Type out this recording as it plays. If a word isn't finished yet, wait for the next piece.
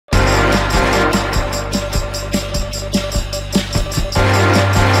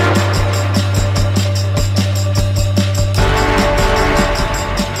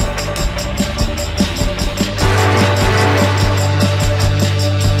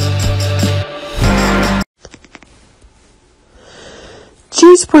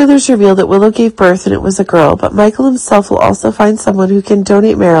spoilers reveal that Willow gave birth and it was a girl, but Michael himself will also find someone who can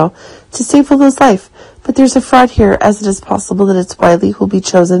donate marrow to save Willow's life. But there's a fraud here, as it is possible that it's Wiley who will be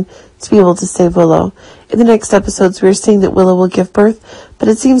chosen to be able to save Willow. In the next episodes, we are seeing that Willow will give birth, but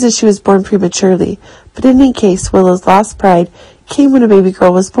it seems that she was born prematurely. But in any case, Willow's last bride came when a baby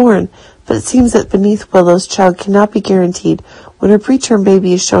girl was born. But it seems that beneath Willow's child cannot be guaranteed when her preterm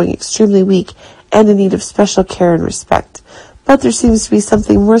baby is showing extremely weak and in need of special care and respect. But there seems to be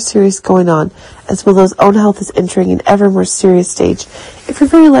something more serious going on, as Willow's own health is entering an ever more serious stage, if her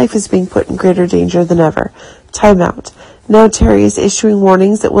very life is being put in greater danger than ever. Time out. Now Terry is issuing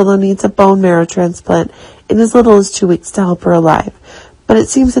warnings that Willow needs a bone marrow transplant in as little as 2 weeks to help her alive. But it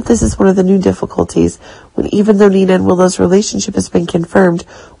seems that this is one of the new difficulties, when even though Nina and Willow's relationship has been confirmed,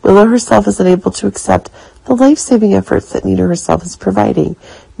 Willow herself is unable to accept the life-saving efforts that Nina herself is providing.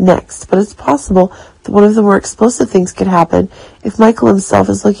 Next, but it's possible that one of the more explosive things could happen if Michael himself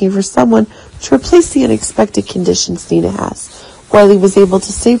is looking for someone to replace the unexpected conditions Nina has. Wiley was able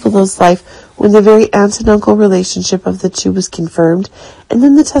to save Willow's life when the very aunt and uncle relationship of the two was confirmed, and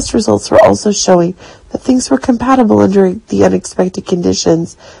then the test results were also showing that things were compatible under the unexpected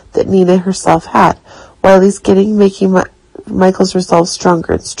conditions that Nina herself had. Wiley's making Michael's resolve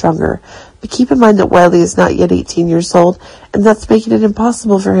stronger and stronger. But keep in mind that Wiley is not yet 18 years old, and that's making it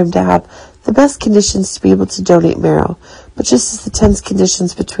impossible for him to have the best conditions to be able to donate marrow. But just as the tense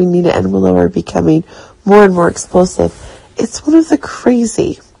conditions between Nina and Willow are becoming more and more explosive, it's one of the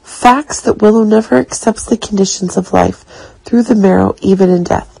crazy facts that Willow never accepts the conditions of life through the marrow, even in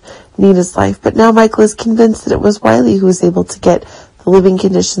death. Nina's life. But now Michael is convinced that it was Wiley who was able to get the living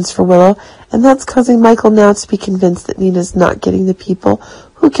conditions for Willow, and that's causing Michael now to be convinced that Nina's not getting the people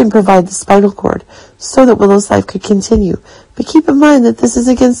who can provide the spinal cord so that Willow's life could continue. But keep in mind that this is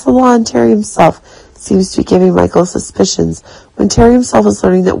against the law, and Terry himself seems to be giving Michael suspicions when Terry himself is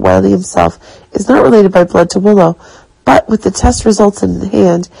learning that Wiley himself is not related by blood to Willow. But with the test results in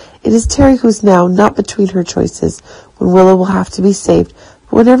hand, it is Terry who's now not between her choices, when Willow will have to be saved.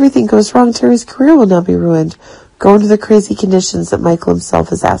 But when everything goes wrong, Terry's career will now be ruined. Go into the crazy conditions that Michael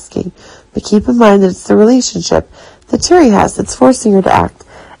himself is asking. But keep in mind that it's the relationship that Terry has that's forcing her to act,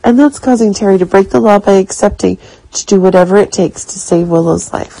 and that's causing Terry to break the law by accepting to do whatever it takes to save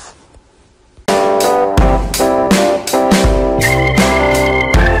Willow's life.